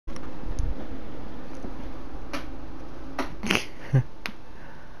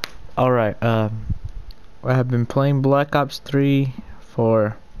Alright, I have been playing Black Ops 3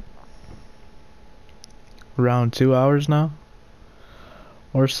 for around 2 hours now,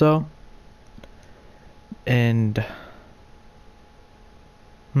 or so. And,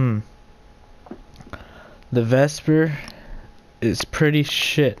 the Vesper is pretty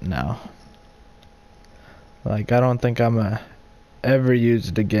shit now. Like, I don't think I'm ever use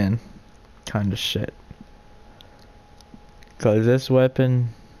it again, kind of shit. Cause this weapon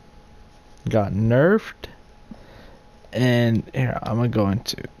got nerfed. And here, I'm gonna go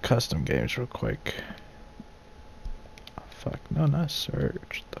into custom games real quick. Oh, fuck, no, not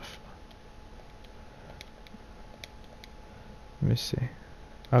search. The fuck. Let me see.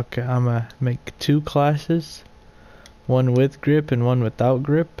 Okay, I'm gonna make 2 classes, one with grip and one without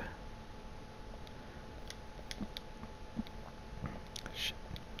grip. Shit.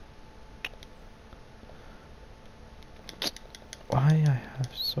 Why I have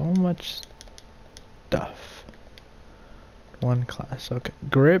so much stuff? One class, okay.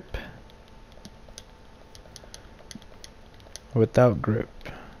 Grip. Without grip.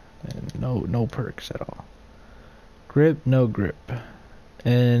 And no perks at all. Grip, no grip.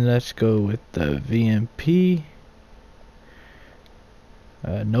 And let's go with the VMP.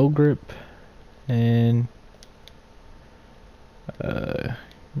 No grip. And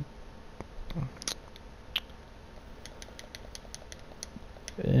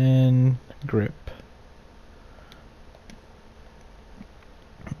grip.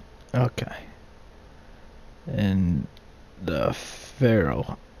 Okay. And the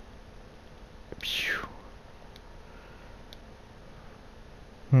Pharaoh. Phew.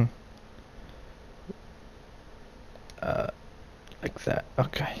 Like that.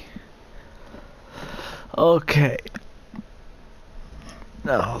 Okay. Okay.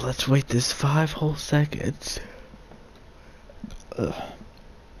 Now let's wait this 5 whole seconds.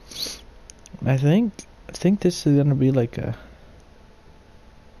 I think this is gonna be like a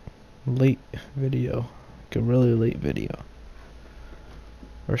late video, like a really late video,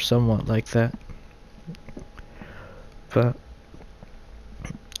 or somewhat like that. But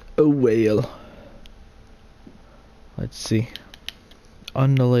oh well. Let's see.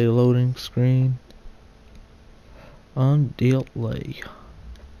 Undelay loading screen. Undelay.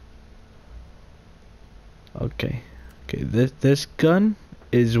 Okay. Okay, this gun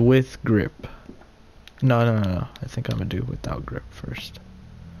is with grip. No. I think I'm gonna do without grip first.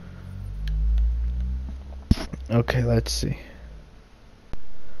 Okay, let's see.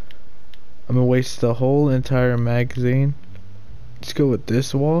 I'm gonna waste the whole entire magazine. Let's go with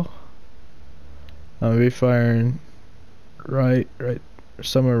this wall. I'm gonna be firing right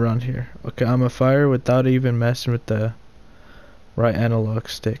somewhere around here. Okay, I'm gonna fire without even messing with the right analog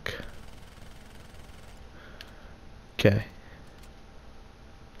stick. Okay.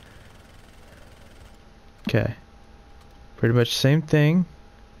 Okay. Pretty much same thing.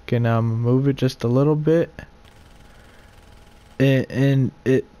 Okay, now I'm gonna move it just a little bit. And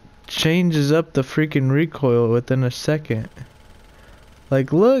it changes up the freaking recoil within a second.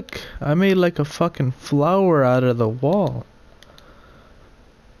 Like, look, I made like a fucking flower out of the wall.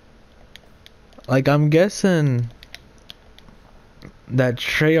 Like, I'm guessing that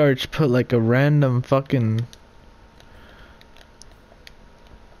Treyarch put like a random fucking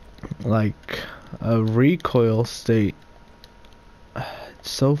like a recoil state.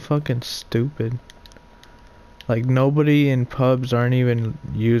 It's so fucking stupid. Like, nobody in pubs aren't even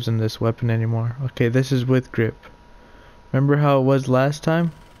using this weapon anymore. Okay, this is with grip. Remember how it was last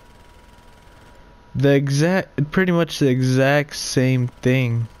time? Pretty much the exact same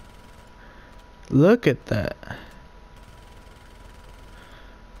thing. Look at that.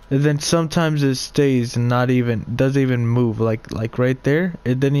 And then sometimes it stays and doesn't even move. Like right there,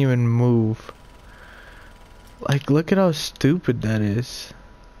 it didn't even move. Like, look at how stupid that is.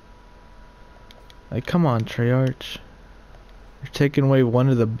 Like, come on, Treyarch. You're taking away one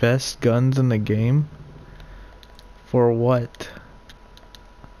of the best guns in the game. For what?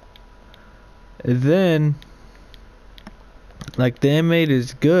 And then, like, the M8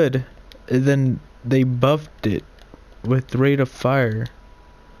 is good, and then they buffed it with rate of fire.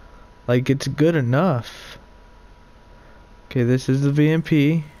 Like, it's good enough. Okay, this is the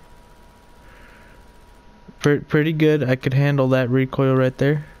VMP. Pretty good. I could handle that recoil right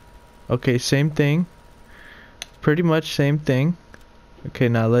there. Okay, same thing. Pretty much same thing. Okay,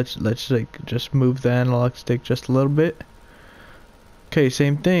 now let's like just move the analog stick just a little bit. Okay,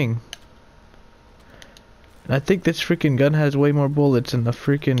 same thing. I think this freaking gun has way more bullets than the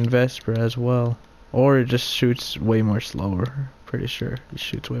freaking Vesper as well. Or it just shoots way more slower. Pretty sure it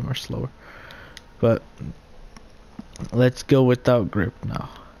shoots way more slower. But let's go without grip now.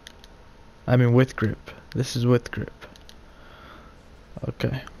 I mean with grip. This is with grip.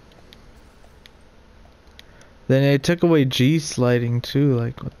 Okay. Then they took away G sliding too.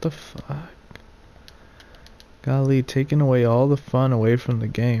 Like, what the fuck? Golly, taking away all the fun away from the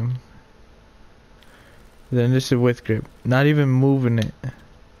game. Then this is with grip. Not even moving it.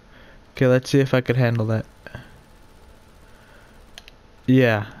 Okay, let's see if I could handle that.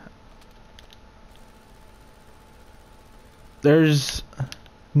 Yeah. There's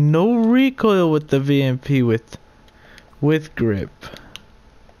no recoil with the VMP with grip.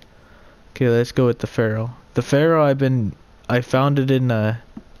 Okay, let's go with the Pharaoh. The Pharaoh I found it in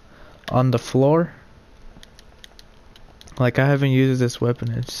on the floor. Like, I haven't used this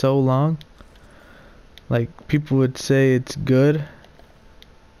weapon in so long. Like, people would say it's good.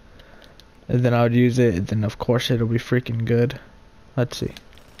 And then I would use it, and then of course it'll be freaking good. Let's see.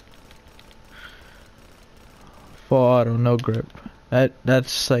 Full auto, no grip.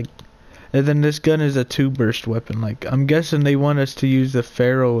 That's like, and then this gun is a 2-burst weapon. Like, I'm guessing they want us to use the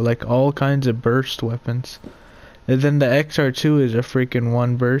Pharaoh, like all kinds of burst weapons. And then the XR2 is a freaking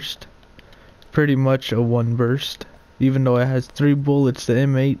 1 burst. Pretty much a 1 burst. Even though it has 3 bullets, the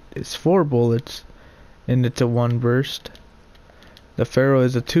M8 is 4 bullets, and it's a 1 burst. The Pharaoh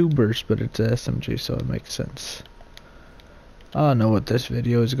is a 2 burst, but it's a SMG, so it makes sense. I don't know what this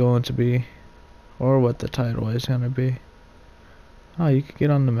video is going to be, or what the title is going to be. Oh, you can get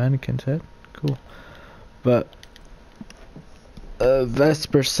on the mannequin's head. Cool. But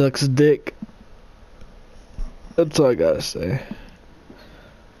Vesper sucks dick. That's all I gotta say.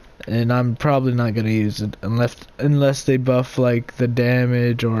 And I'm probably not gonna use it unless they buff like the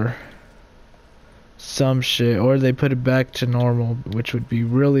damage or some shit, or they put it back to normal, which would be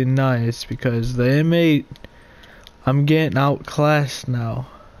really nice, because the M8, I'm getting outclassed now.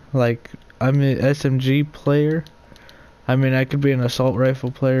 Like, I'm an SMG player. I mean, I could be an assault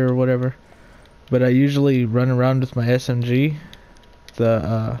rifle player or whatever, but I usually run around with my SMG,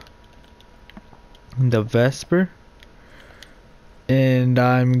 the Vesper, and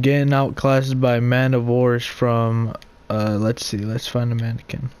I'm getting outclassed by Man of Wars from let's see, let's find a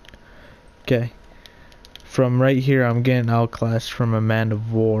mannequin. Okay, from right here I'm getting outclassed from a Man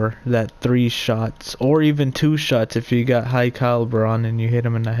of War that 3 shots, or even 2 shots if you got high caliber on and you hit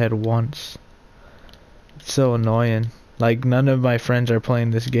him in the head once. It's so annoying. Like, none of my friends are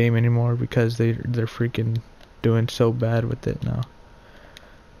playing this game anymore because they're freaking doing so bad with it now.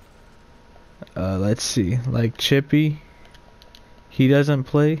 Let's see, like Chippy, he doesn't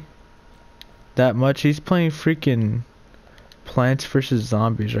play that much. He's playing freaking Plants vs.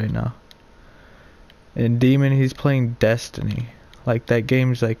 Zombies right now. And Demon, he's playing Destiny. Like, that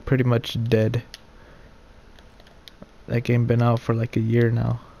game's like pretty much dead. That game been out for like a year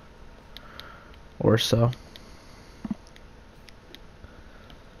now, or so.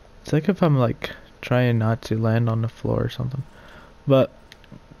 It's like if I'm like trying not to land on the floor or something. But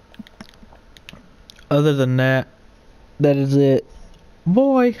other than that, that is it.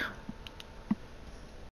 Boy.